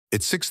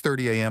It's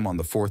 6:30 a.m. on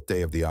the fourth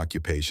day of the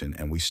occupation,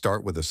 and we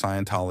start with a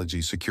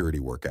Scientology security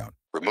workout.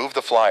 Remove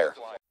the flyer.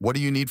 What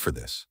do you need for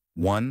this?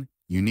 1.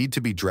 You need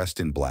to be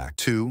dressed in black.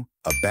 2.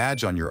 A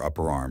badge on your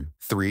upper arm.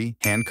 3.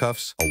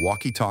 Handcuffs, a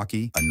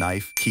walkie-talkie, a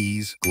knife,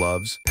 keys,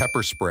 gloves,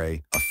 pepper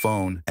spray, a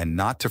phone, and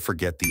not to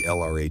forget the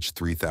LRH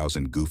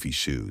 3000 goofy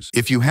shoes.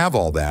 If you have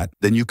all that,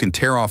 then you can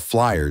tear off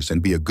flyers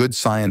and be a good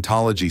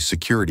Scientology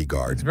security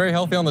guard. It's very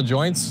healthy on the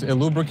joints. It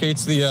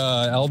lubricates the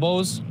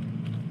elbows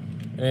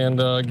and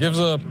gives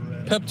a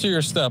pep to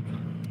your step.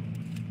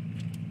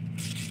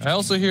 I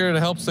also hear it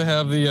helps to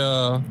have the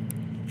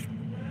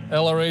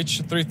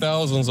LRH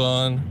 3000s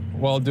on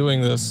while doing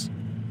this.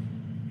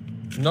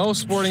 No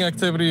sporting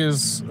activity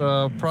is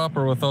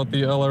proper without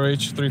the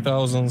LRH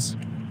 3000s.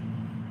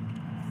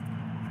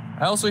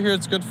 I also hear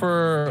it's good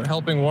for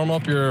helping warm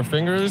up your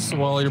fingers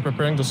while you're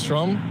preparing to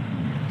strum.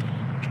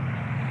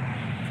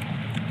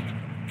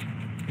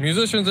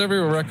 Musicians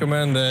everywhere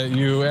recommend that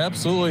you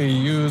absolutely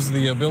use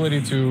the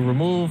ability to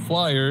remove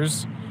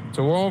flyers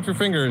to warm up your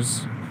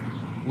fingers.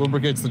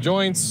 Lubricates the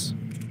joints,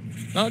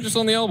 not just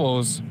on the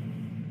elbows.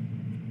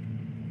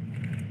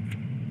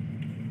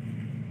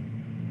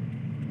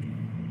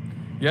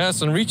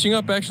 Yes, and reaching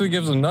up actually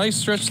gives a nice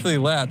stretch to the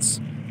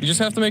lats. You just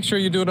have to make sure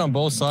you do it on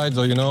both sides,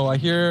 though. You know, I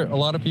hear a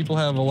lot of people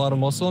have a lot of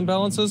muscle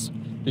imbalances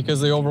because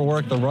they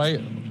overwork the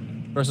right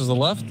versus the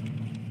left,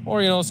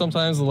 or, you know,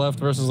 sometimes the left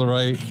versus the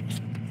right.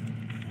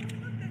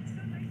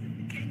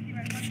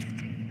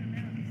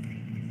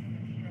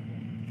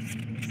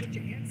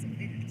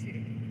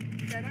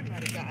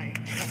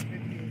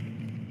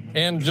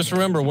 And just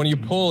remember, when you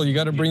pull, you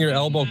got to bring your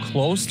elbow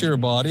close to your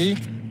body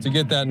to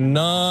get that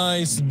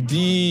nice,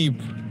 deep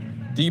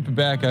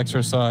back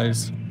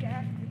exercise.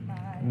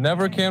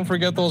 Never can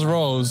forget those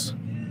rows.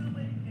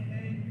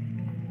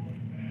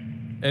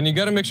 And you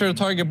got to make sure to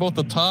target both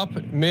the top,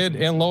 mid,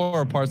 and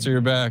lower parts of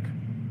your back.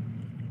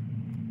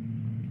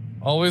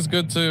 Always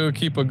good to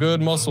keep a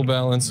good muscle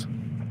balance.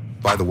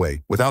 By the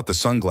way, without the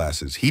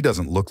sunglasses, he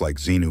doesn't look like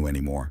Xenu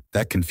anymore.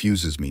 That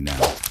confuses me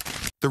now.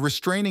 The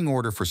restraining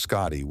order for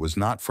Scotty was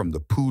not from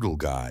the poodle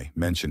guy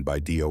mentioned by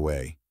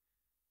DOA.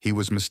 He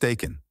was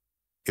mistaken.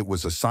 It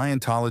was a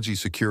Scientology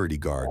security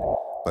guard,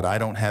 but I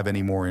don't have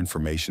any more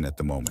information at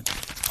the moment.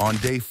 On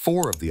day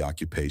 4 of the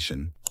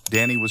occupation,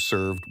 Danny was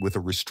served with a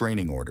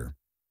restraining order.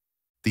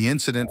 The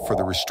incident for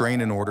the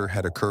restraining order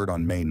had occurred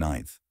on May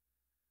 9th.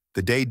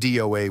 The day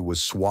DOA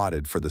was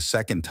swatted for the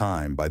second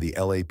time by the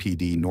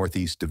LAPD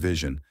Northeast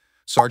Division,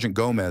 Sergeant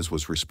Gomez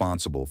was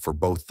responsible for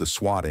both the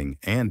swatting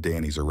and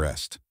Danny's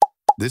arrest.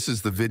 This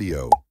is the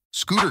video.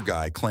 Scooter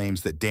guy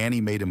claims that Danny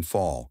made him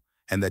fall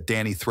and that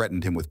Danny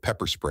threatened him with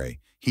pepper spray.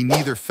 He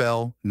neither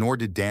fell nor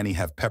did Danny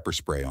have pepper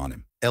spray on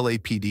him.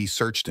 LAPD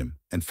searched him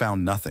and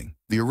found nothing.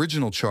 The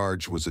original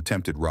charge was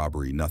attempted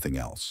robbery, nothing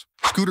else.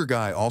 Scooter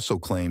guy also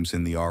claims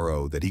in the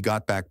RO that he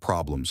got back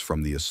problems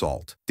from the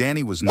assault.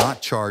 Danny was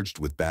not charged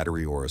with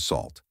battery or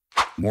assault.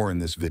 More in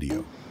this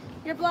video.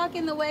 You're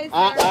blocking the way,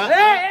 sir.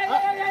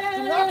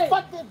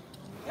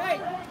 Hey!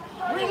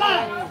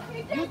 Relax!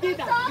 You did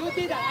that. You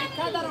did that. I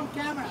caught that on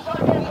camera. You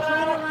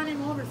tried to run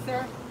him over,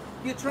 sir.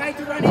 You tried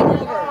to run him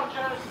over.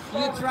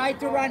 You tried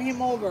to run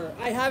him over.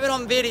 I have it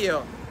on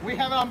video. We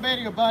have it on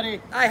video,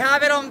 buddy. I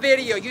have it on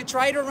video. You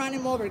tried to run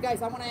him over.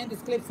 Guys, I want to end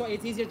this clip so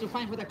it's easier to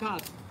find for the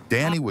cops.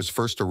 Danny was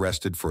first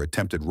arrested for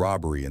attempted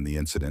robbery in the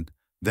incident.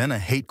 Then a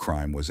hate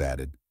crime was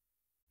added.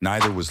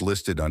 Neither was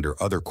listed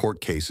under other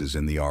court cases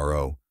in the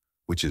RO,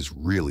 which is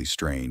really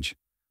strange.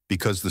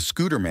 Because the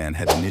scooter man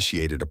had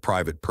initiated a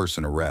private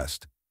person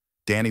arrest.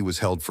 Danny was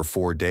held for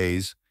 4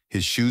 days,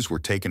 his shoes were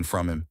taken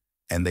from him,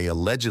 and they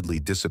allegedly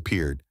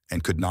disappeared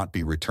and could not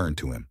be returned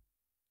to him.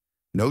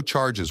 No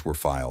charges were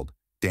filed.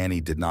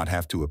 Danny did not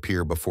have to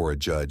appear before a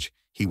judge.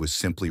 He was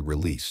simply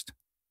released.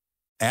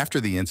 After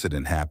the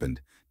incident happened,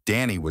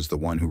 Danny was the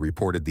one who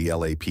reported the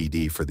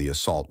LAPD for the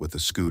assault with the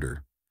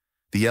scooter.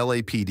 The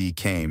LAPD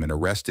came and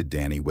arrested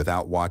Danny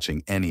without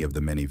watching any of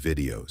the many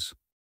videos.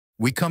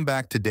 We come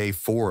back to day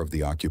 4 of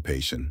the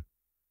occupation.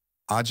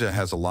 Aja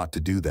has a lot to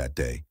do that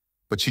day,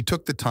 but she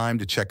took the time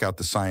to check out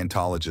the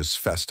Scientologists'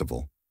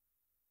 festival.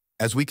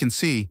 As we can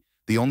see,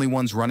 the only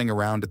ones running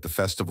around at the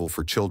festival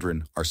for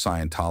children are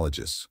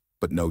Scientologists,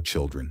 but no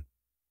children.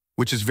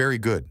 Which is very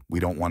good. We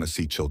don't want to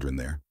see children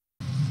there.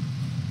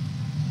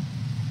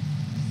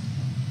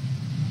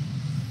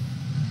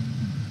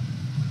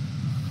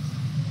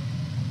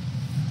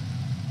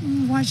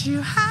 What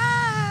you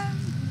have,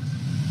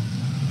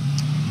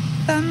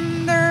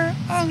 thunder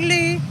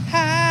only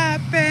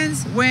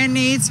happens when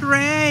it's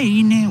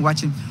raining.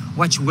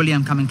 Watch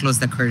William come and close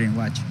the curtain.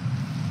 Watch.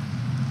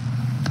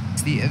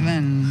 It's the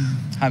event.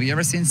 Have you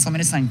ever seen so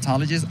many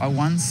Scientologists at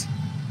once?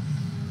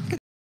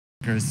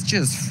 It's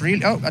just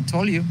free. Oh, I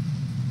told you.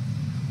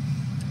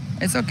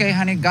 It's okay,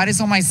 honey. God is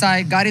on my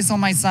side. God is on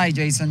my side,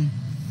 Jason.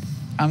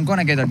 I'm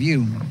gonna get a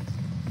view.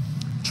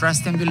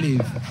 Trust and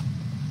believe.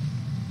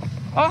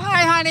 Oh,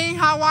 hi, honey.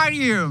 How are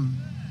you?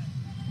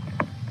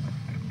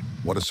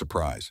 What a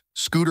surprise.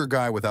 Scooter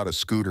guy without a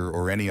scooter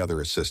or any other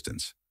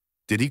assistance.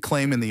 Did he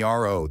claim in the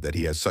RO that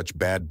he has such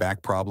bad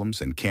back problems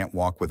and can't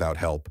walk without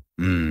help?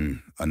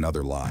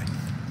 Another lie.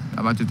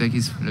 About to take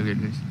his... Look at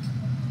this.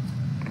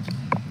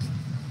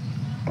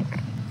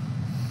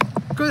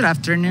 Good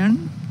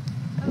afternoon.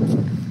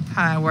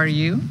 How are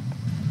you?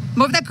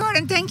 Move the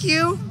curtain, thank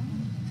you.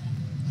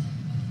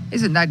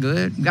 Isn't that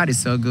good? God is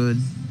so good.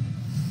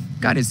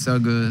 God is so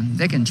good.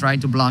 They can try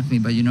to block me,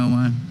 but you know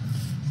what?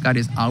 God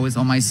is always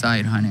on my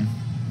side, honey.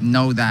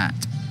 Know that.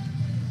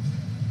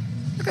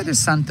 Look at the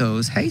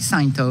Santos. Hey,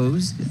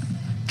 Santos.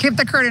 Keep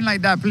the curtain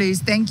like that,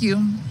 please. Thank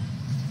you.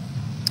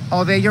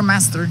 Obey your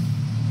master.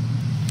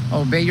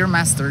 Obey your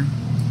master.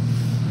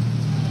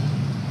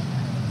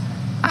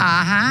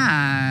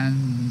 Aha.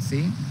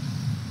 See?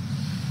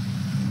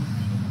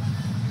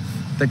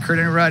 The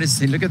curtain rod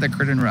is... Look at the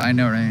curtain rod. I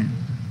know, right?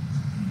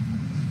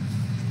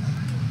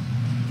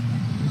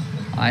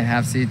 I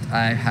have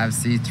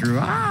see-through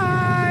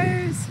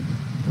eyes.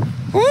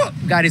 Ooh,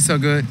 God is so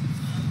good.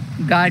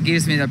 God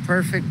gives me the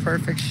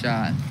perfect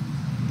shot.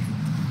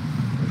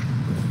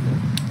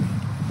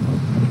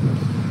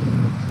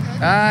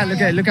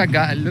 Look at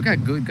God. Look how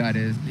good God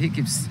is. He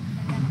keeps.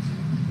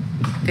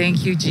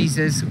 Thank you,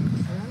 Jesus.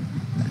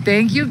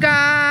 Thank you,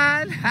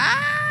 God.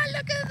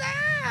 Look at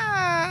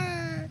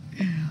that.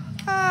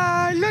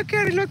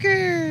 Look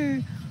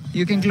at.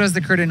 You can close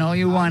the curtain all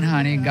you want,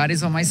 honey. God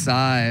is on my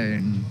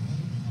side.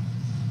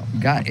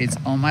 God is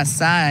on my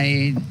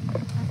side.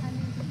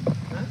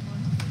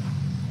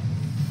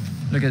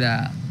 Look at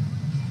that.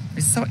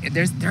 It's so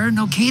there are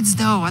no kids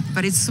though,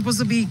 but it's supposed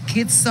to be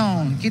kids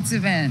zone, kids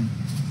event.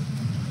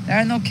 There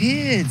are no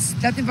kids.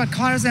 Nothing but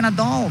cars and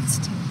adults.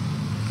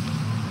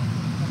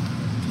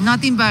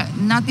 Nothing but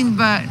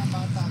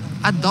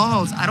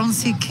adults. I don't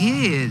see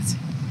kids.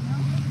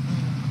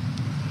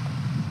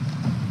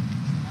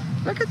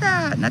 Look at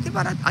that. Nothing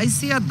but I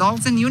see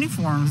adults in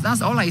uniforms.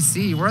 That's all I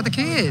see. Where are the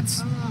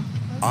kids?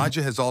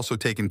 Aja has also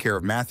taken care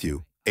of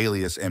Matthew,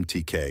 alias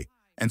MTK,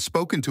 and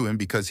spoken to him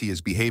because he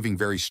is behaving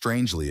very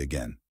strangely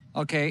again.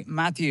 Okay,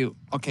 Matthew,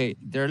 okay,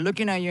 they're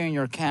looking at you in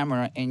your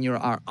camera and you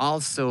are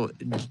also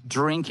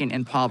drinking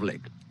in public.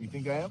 You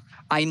think I am?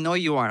 I know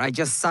you are. I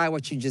just saw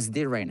what you just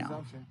did right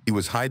now. He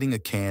was hiding a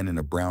can in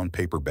a brown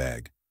paper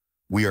bag.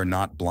 We are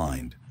not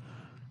blind.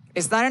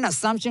 It's not an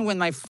assumption when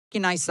my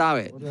fucking eyes saw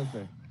it. What does it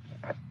say?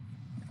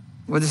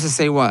 What does it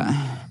say what?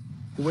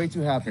 The way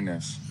to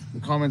happiness. The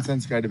common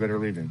sense guide to better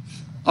living.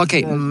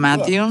 Okay,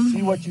 Matthew. Look,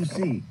 see what you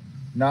see,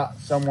 not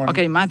someone.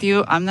 Okay,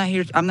 Matthew, I'm not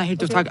here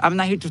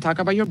to talk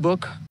about your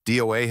book.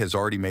 DOA has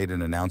already made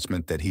an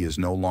announcement that he is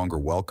no longer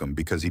welcome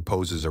because he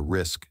poses a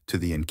risk to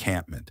the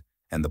encampment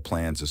and the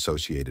plans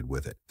associated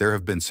with it. There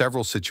have been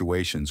several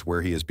situations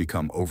where he has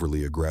become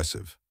overly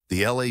aggressive.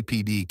 The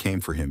LAPD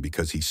came for him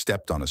because he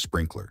stepped on a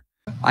sprinkler.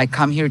 I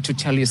come here to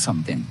tell you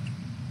something.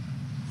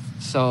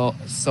 So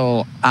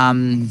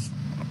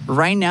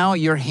right now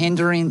you're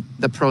hindering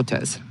the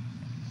protest.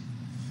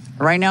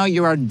 Right now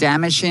you are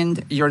damaging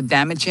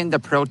the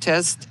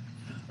protest.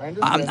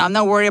 I'm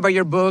not worried about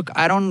your book.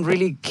 I don't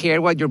really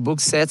care what your book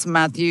says,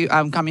 Matthew.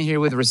 I'm coming here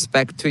with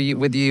respect to you,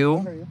 with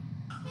you.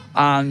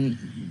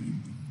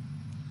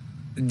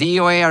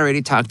 DOA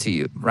already talked to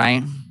you,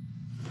 right?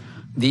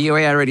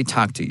 DOA already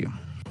talked to you.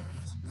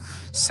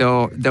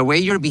 So the way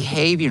you're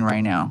behaving right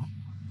now,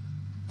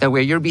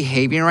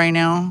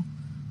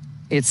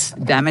 it's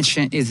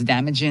damaging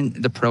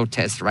the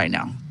protest right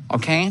now,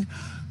 okay?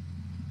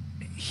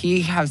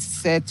 He has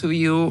said to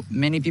you,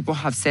 many people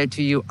have said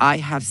to you, I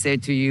have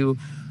said to you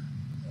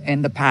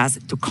in the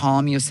past to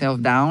calm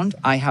yourself down.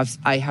 I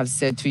have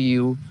said to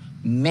you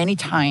many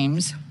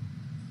times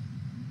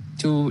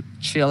to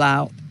chill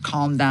out,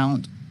 calm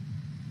down,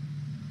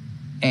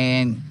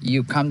 and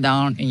you come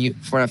down and you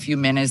for a few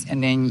minutes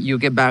and then you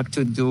get back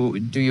to do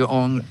your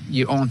own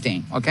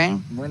thing, okay?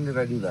 When did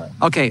I do that?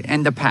 Okay,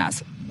 in the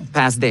past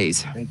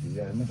days. Thank you.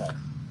 Yeah, in the past.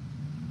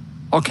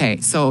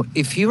 Okay, so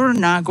if you are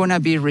not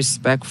gonna be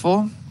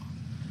respectful,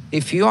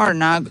 if you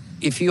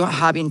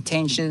have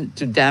intention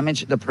to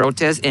damage the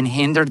protest and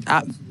hindering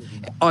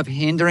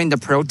the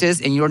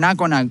protest, and you're not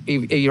gonna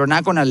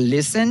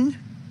listen,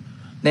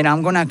 then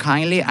I'm gonna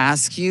kindly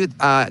ask you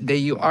that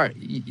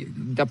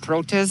the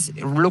protest.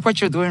 Look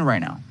what you're doing right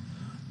now.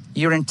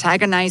 You're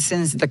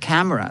antagonizing the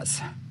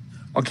cameras.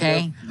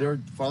 Okay. They're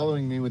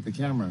following me with the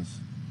cameras.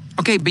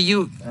 Okay, but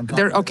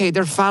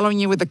they're following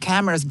you with the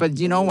cameras, but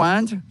you know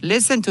what?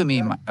 Listen to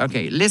me.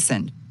 Okay,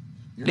 listen.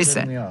 You're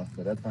Listen. me off,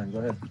 but that's fine. Go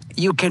ahead.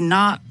 You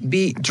cannot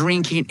be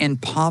drinking in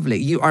public.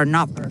 You are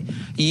not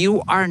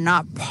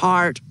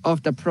part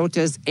of the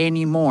protest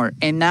anymore.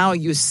 And now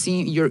you're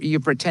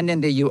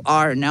pretending that you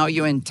are. Now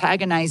you're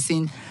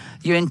antagonizing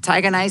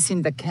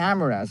the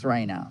cameras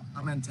right now.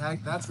 I'm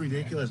antagonized. That's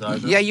ridiculous,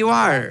 Aja. Yeah, you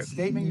are.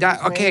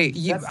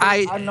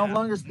 I'm no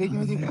longer speaking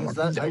with you because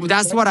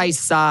that's what I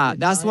saw.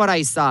 That's what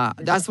I saw.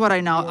 That's what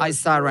I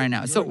saw right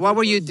now. So what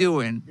were you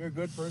doing? You're a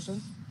good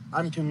person.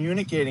 I'm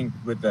communicating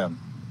with them.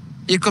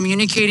 You're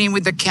communicating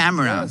with the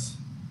camera. Yes.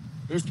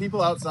 There's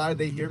people outside.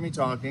 They hear me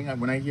talking.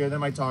 When I hear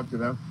them, I talk to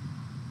them.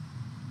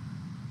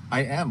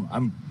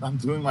 I'm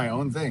doing my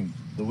own thing.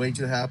 The way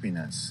to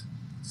happiness.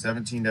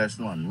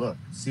 17-1. Look,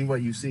 see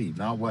what you see,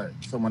 not what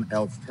someone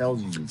else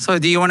tells you. So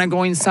do you want to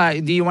go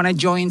inside? Do you want to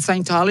join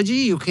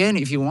Scientology? You can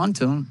if you want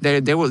to.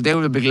 They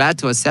will be glad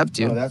to accept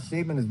you. No, that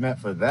statement is meant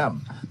for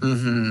them.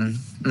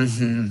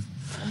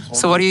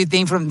 So what do you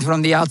think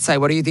from the outside?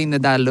 What do you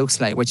think that looks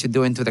like? What you're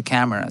doing to the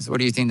cameras? What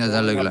do you think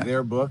that look like?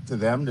 Their book to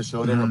them to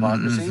show their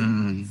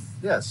hypocrisy?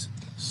 Yes.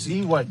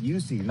 See what you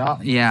see, not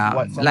what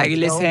someone like tells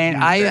listen,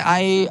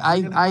 you.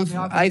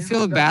 I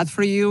feel bad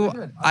for you.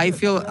 I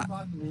feel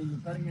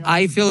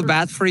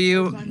bad for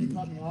you.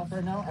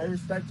 I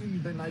respect you.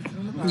 You've been nice to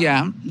me.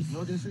 Yeah.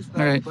 No disrespect,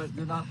 All right. but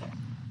you're not.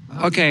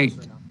 Okay.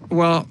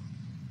 Well,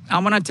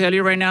 I'm gonna tell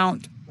you right now.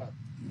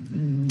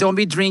 Don't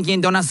be drinking.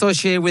 Don't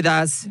associate with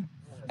us.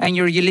 And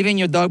you're leaving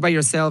your dog by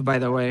yourself, by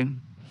the way.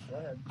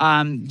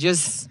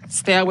 Just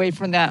stay away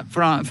from that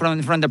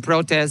from the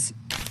protest.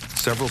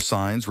 Several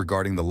signs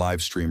regarding the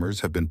live streamers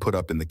have been put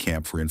up in the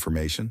camp for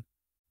information,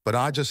 but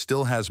Aja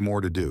still has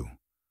more to do.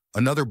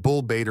 Another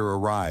bull baiter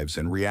arrives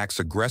and reacts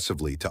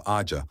aggressively to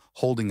Aja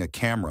holding a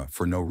camera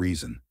for no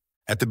reason.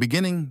 At the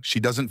beginning, she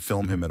doesn't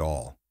film him at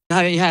all.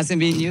 It hasn't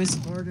been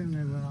used. Recording me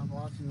when I'm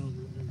walking over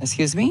there.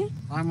 Excuse me?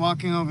 I'm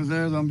walking over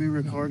there, don't be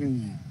recording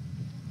me.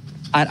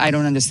 I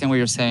don't understand what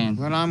you're saying.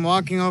 When I'm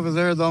walking over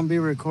there, don't be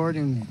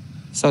recording me.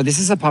 So this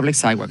is a public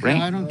sidewalk, right?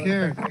 I don't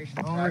care.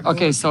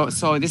 Okay, so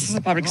this is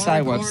a public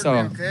sidewalk. So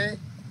Okay?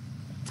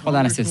 hold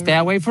on a second. Stay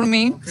away from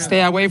me.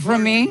 Stay away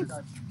from me.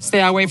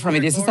 Stay away from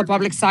me. This is a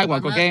public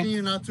sidewalk, I'm asking okay?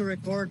 you not to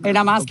record me. And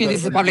I'm asking you,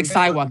 this is a public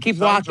sidewalk. Keep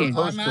walking.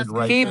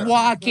 Right Keep there.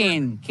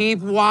 walking. Keep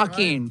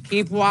walking.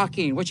 Keep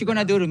walking. What you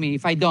gonna do to me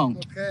if I don't?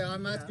 Okay,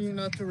 I'm asking you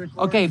not to record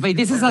Okay, but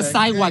this is a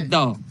sidewalk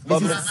though.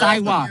 This is a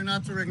sidewalk. you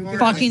not to record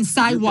Fucking me.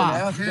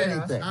 sidewalk.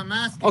 Okay, I'm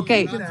asking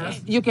Okay,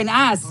 you can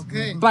ask,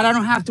 Okay. but I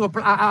don't have to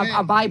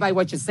abide by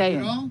what you're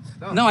saying.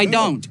 No, I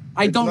don't.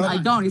 I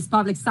don't. It's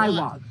public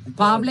sidewalk.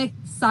 Public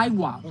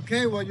sidewalk.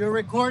 Okay, well, you're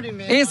recording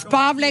me. It's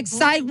public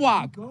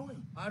sidewalk.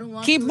 I don't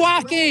want Keep to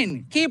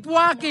walking. Keep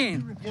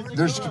walking.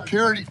 There's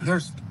security.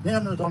 There's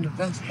cameras on the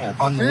fence pole,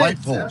 on the light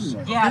poles.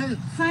 Yeah.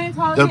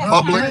 The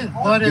public.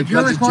 But if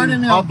you're because it's in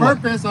recording me on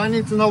public. purpose, I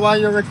need to know why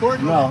you're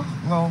recording me.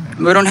 No.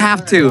 We don't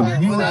have to.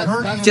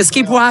 Just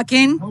keep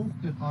walking.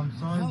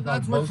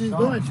 That's what she's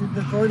doing. She's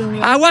recording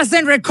me. I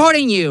wasn't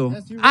recording you.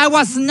 I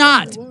was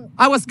not.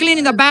 I was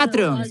cleaning the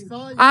bathrooms.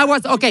 I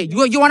was, okay,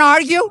 you want to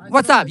argue?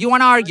 What's up? You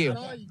want to argue?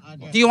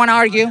 Do you want to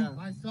argue?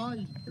 I saw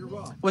you.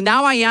 Well,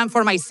 now I am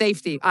for my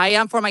safety. I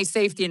am for my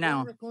safety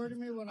now. Recording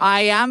me when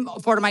I am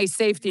for my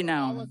safety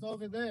now. was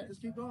over there.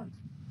 Just keep going.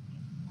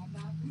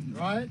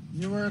 Right?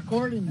 You were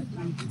recording me.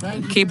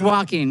 Thank you. Keep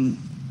walking.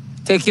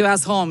 Take your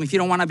ass home if you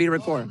don't want to be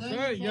recorded.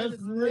 Sir, yes.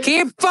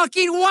 Keep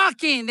fucking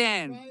walking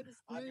then.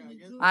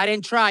 I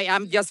didn't try.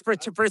 I'm just,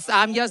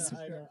 I'm just,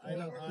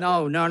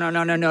 no.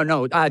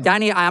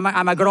 Danny,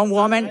 I'm a grown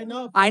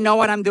woman. I know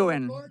what I'm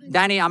doing.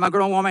 Danny, I'm a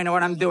grown woman. I know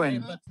what I'm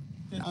doing.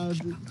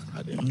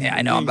 Yeah,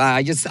 I know,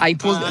 but I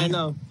pulled. I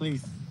know,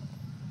 please.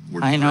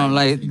 I know,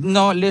 like,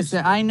 no,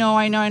 listen, I know,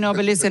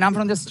 but listen, I'm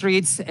from the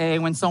streets.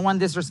 When someone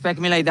disrespect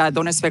me like that,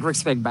 don't expect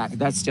respect back.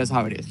 That's just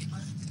how it is.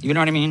 You know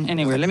what I mean?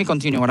 Anyway, let me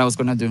continue what I was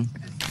gonna do.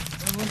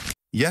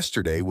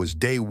 Yesterday was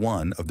day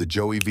one of the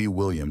Joey v.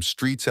 Williams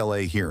Streets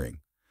LA hearing.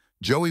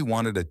 Joey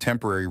wanted a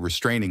temporary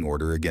restraining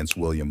order against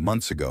William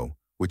months ago,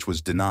 which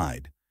was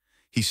denied.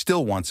 He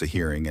still wants a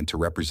hearing and to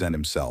represent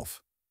himself.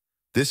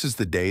 This is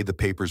the day the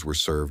papers were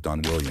served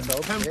on William.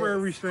 Temporary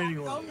restraining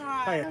order.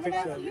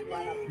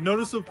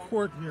 Notice of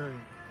court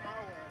hearing.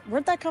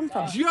 Where'd that come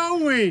from?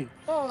 Joey!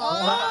 Oh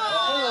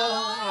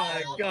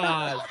my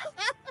God.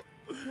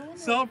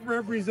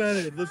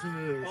 Self-represented. Listen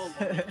to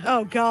this.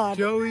 Oh God.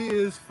 Joey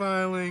is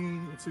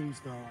filing. Let's see who's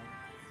filing.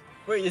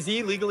 Wait, does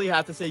he legally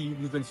have to say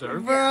you've been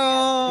served? Bro.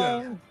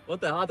 Yeah.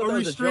 What the hell? I thought A that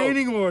was a joke.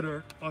 restraining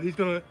order. Oh,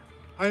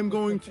 I'm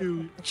going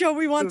to.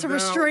 Joey wants a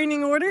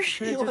restraining order.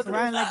 He's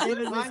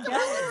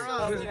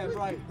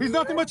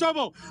nothing but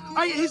trouble.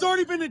 He's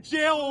already been to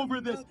jail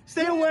over this.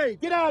 Stay away.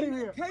 Get out of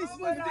here. Case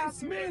was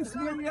dismissed,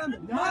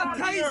 William. My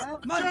case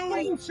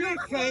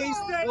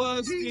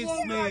was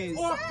dismissed.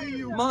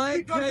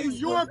 My case.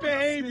 Your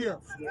behavior.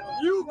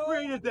 You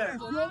created that.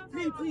 Your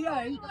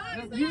PPA,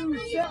 you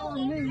set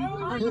on me.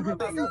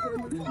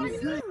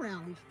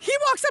 He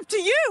walks up to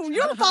you.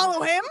 You don't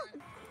follow him.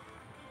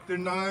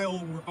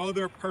 Denial or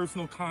other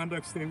personal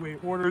conduct stay away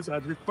orders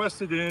I've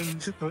requested in.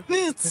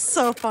 It's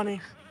so funny.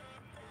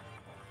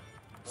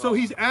 So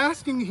he's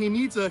asking, he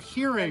needs a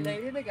hearing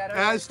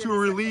as to a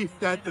relief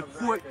that the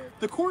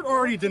court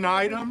already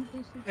denied him,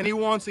 and he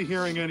wants a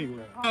hearing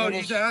anyway.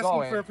 He's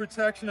asking for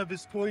protection of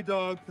his toy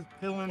dog,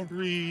 Pillen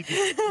breed,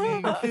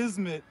 named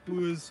Kismet,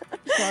 who is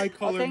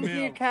tri-colored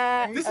male.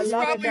 This is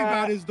probably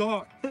about his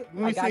dog.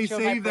 When we say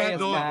save that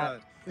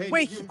dog.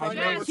 Wait,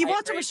 he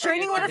wants a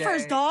restraining order for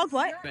his dog?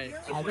 What?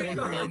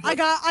 I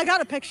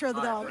got a picture of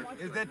the dog.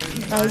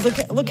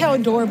 Look how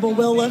adorable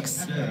Will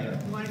looks.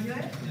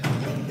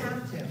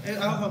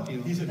 I'll help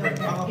you. He's a great.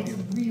 I'll help you.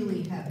 It's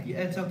really heavy.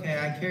 It's okay.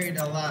 I carried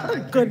a lot.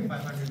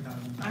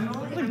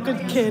 What a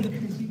good kid.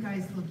 Because you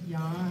guys look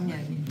young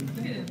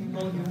and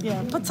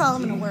Yeah, put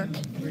Solomon to work.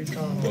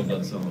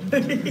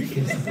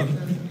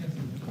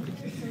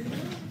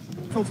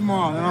 Till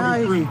tomorrow, then I'll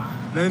be free.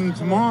 Then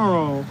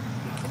tomorrow,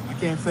 I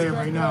can't say it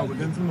right now, but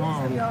then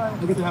tomorrow, I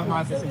get to have my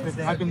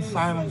I've been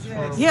silenced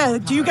for... Yeah,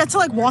 do you get to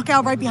like walk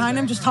out right behind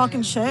him just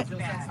talking shit?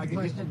 I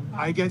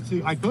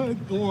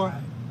could, or,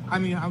 I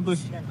mean, I'm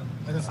listening.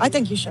 I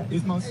think you should.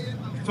 He's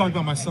talking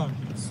about my son.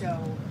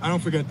 I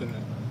don't forget that.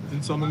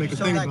 And so I'm gonna make a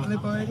thing about it.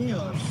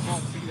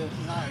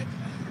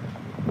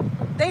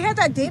 They had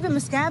that David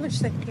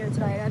Miscavige thing here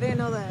tonight. I didn't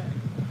know that.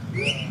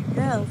 Yeah,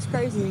 that's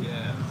crazy.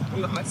 Yeah.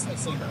 I said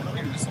something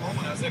here this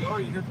morning. I was like, oh,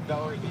 you heard from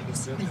Valerie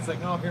Davis? He's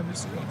like, no, I'm here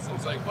Mr. Wilson. I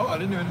was like, oh, I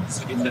didn't know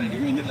anything.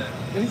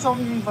 And he told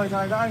me, he's like,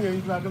 I got here,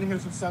 he's like, I've been here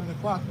since 7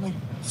 o'clock. I'm like,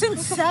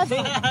 since 7?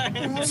 What have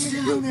you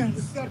been doing there?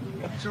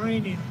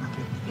 Training.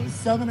 It's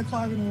 7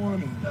 o'clock in the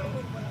morning.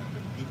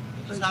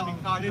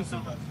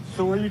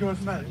 So where are you going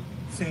tonight?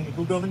 Seeing the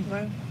blue building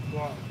tonight?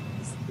 Wow.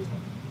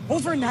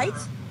 Overnight?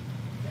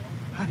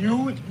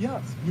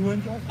 Yes, you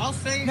and Josh. I'll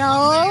say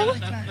no.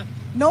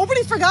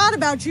 Nobody forgot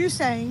about you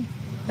saying.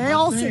 They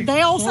all said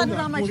it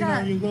on my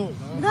chat.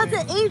 That's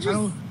the ages.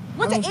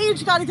 What's the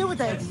age got to do with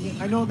this?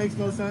 I know it makes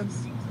no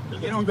sense.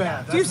 Too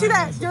bad. Do you see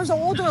that? There's an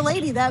older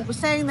lady that was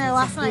saying there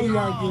last night.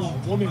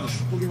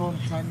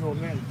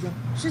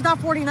 She's not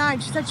 49.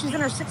 She said she's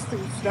in her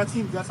 60s. That's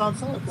what I'm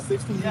saying.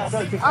 60.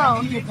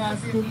 Oh.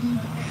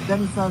 Then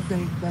he starts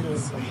saying that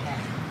is.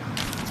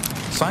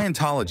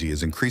 Scientology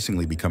is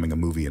increasingly becoming a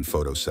movie and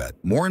photo set.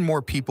 More and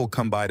more people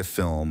come by to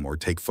film or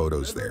take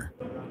photos there.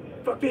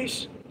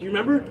 Fuckface, do you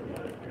remember?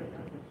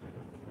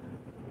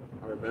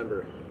 I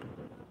remember.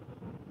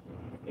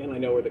 And I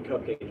know where the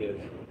cupcake is.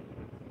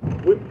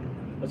 Whoop.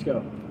 Let's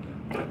go.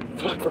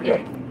 Fuck,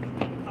 okay. Is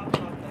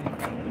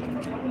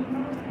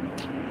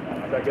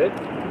that good?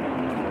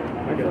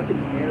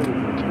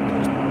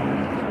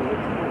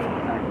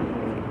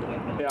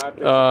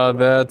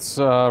 That's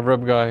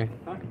Rib Guy.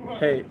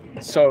 Hey,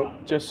 so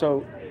just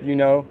so you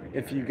know,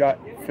 if you got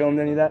filmed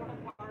any of that,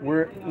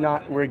 we're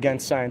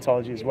against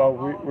Scientology as well.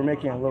 We're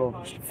making a little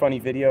funny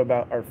video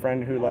about our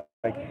friend who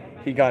like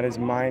he got his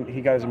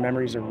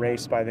memories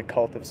erased by the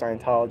cult of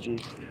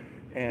Scientology,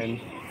 and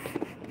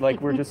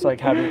like we're just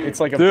like having it's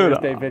like a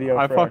birthday video.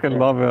 I fucking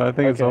love it. I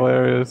think it's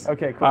hilarious.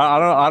 Okay, cool.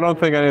 I don't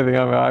think anything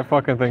of it. I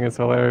fucking think it's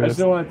hilarious. I just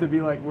don't want it to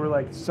be like we're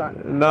like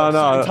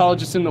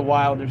Scientologists in the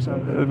wild or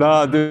something.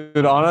 No,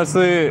 dude.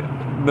 Honestly,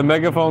 the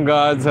megaphone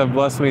gods have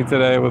blessed me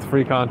today with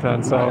free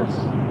content. So. Nice.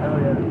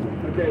 Hell yeah.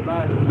 Okay,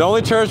 bye. The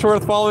only church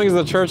worth following is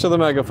the Church of the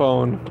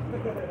Megaphone.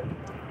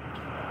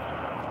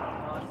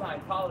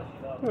 Scientology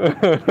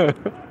though.